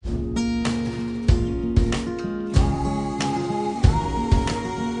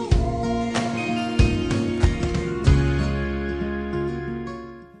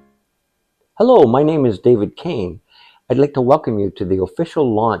Hello, my name is David Kane. I'd like to welcome you to the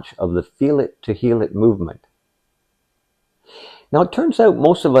official launch of the Feel It to Heal It movement. Now, it turns out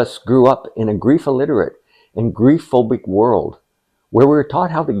most of us grew up in a grief-illiterate and grief-phobic world where we were taught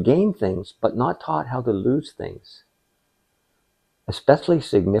how to gain things but not taught how to lose things. Especially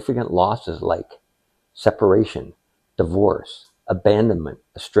significant losses like separation, divorce, abandonment,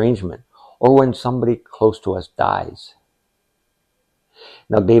 estrangement, or when somebody close to us dies.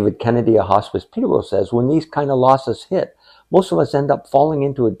 Now, David Kennedy, a hospice Peterborough, says when these kind of losses hit, most of us end up falling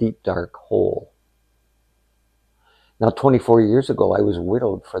into a deep, dark hole. Now, 24 years ago, I was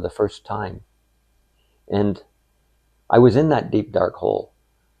widowed for the first time. And I was in that deep, dark hole.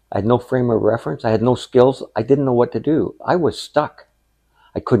 I had no frame of reference. I had no skills. I didn't know what to do. I was stuck.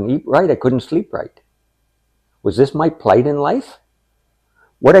 I couldn't eat right. I couldn't sleep right. Was this my plight in life?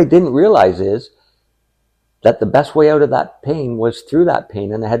 What I didn't realize is that the best way out of that pain was through that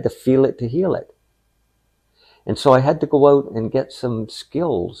pain, and I had to feel it to heal it. And so I had to go out and get some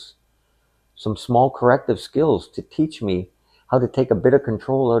skills, some small corrective skills to teach me how to take a bit of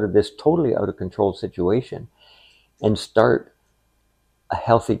control out of this totally out of control situation and start a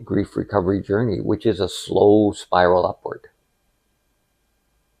healthy grief recovery journey, which is a slow spiral upward.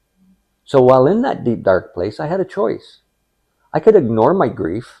 So while in that deep, dark place, I had a choice. I could ignore my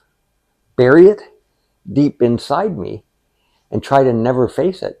grief, bury it deep inside me, and try to never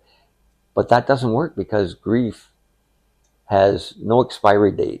face it. But that doesn't work because grief has no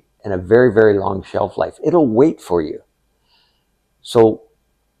expiry date and a very, very long shelf life. It'll wait for you. So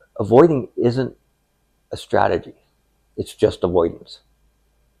avoiding isn't a strategy. It's just avoidance.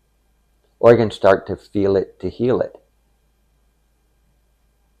 Or I can start to feel it to heal it.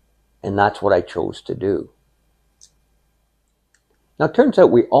 And that's what I chose to do. Now, it turns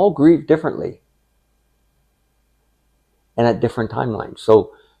out we all grieve differently and at different timelines.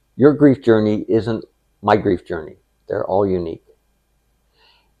 So your grief journey isn't my grief journey. They're all unique.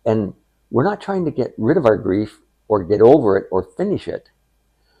 And we're not trying to get rid of our grief or get over it or finish it.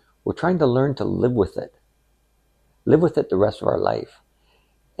 We're trying to learn to live with it. Live with it the rest of our life.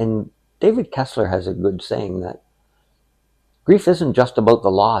 And David Kessler has a good saying that grief isn't just about the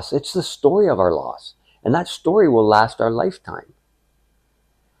loss, it's the story of our loss. And that story will last our lifetime.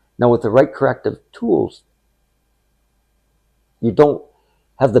 Now, with the right corrective tools, you don't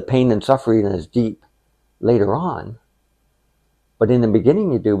have the pain and suffering as deep later on. But in the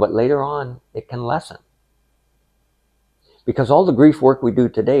beginning you do, but later on it can lessen. Because all the grief work we do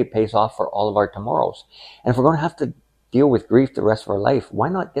today pays off for all of our tomorrows. And if we're going to have to deal with grief the rest of our life, why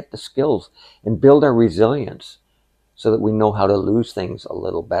not get the skills and build our resilience so that we know how to lose things a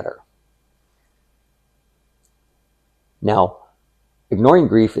little better? Now, ignoring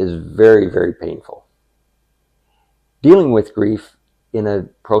grief is very, very painful. Dealing with grief in a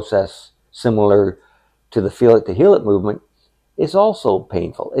process similar to the Feel It to Heal It movement is also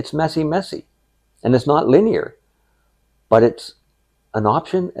painful. It's messy, and it's not linear, but it's an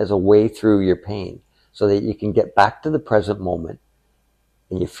option as a way through your pain so that you can get back to the present moment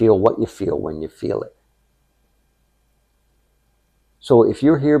and you feel what you feel when you feel it. So if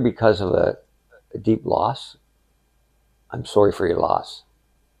you're here because of a deep loss, I'm sorry for your loss.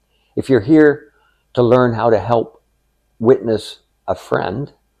 If you're here to learn how to help witness a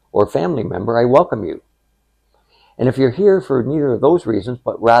friend or family member, I welcome you. And if you're here for neither of those reasons,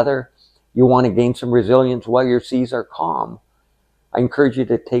 but rather you want to gain some resilience while your seas are calm, I encourage you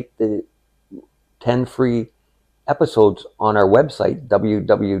to take the 10 free episodes on our website,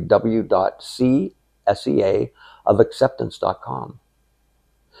 www.seaofacceptance.com.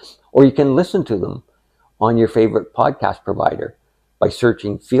 Or you can listen to them on your favorite podcast provider by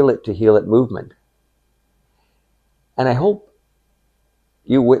searching Feel It to Heal It movement. And I hope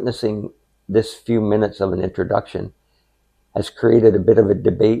you witnessing this few minutes of an introduction has created a bit of a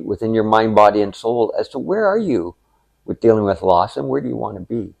debate within your mind, body, and soul as to where are you with dealing with loss and where do you want to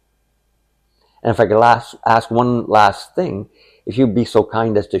be. And if I could ask one last thing, if you'd be so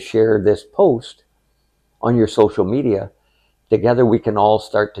kind as to share this post on your social media, together we can all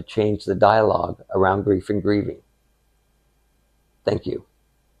start to change the dialogue around grief and grieving. Thank you.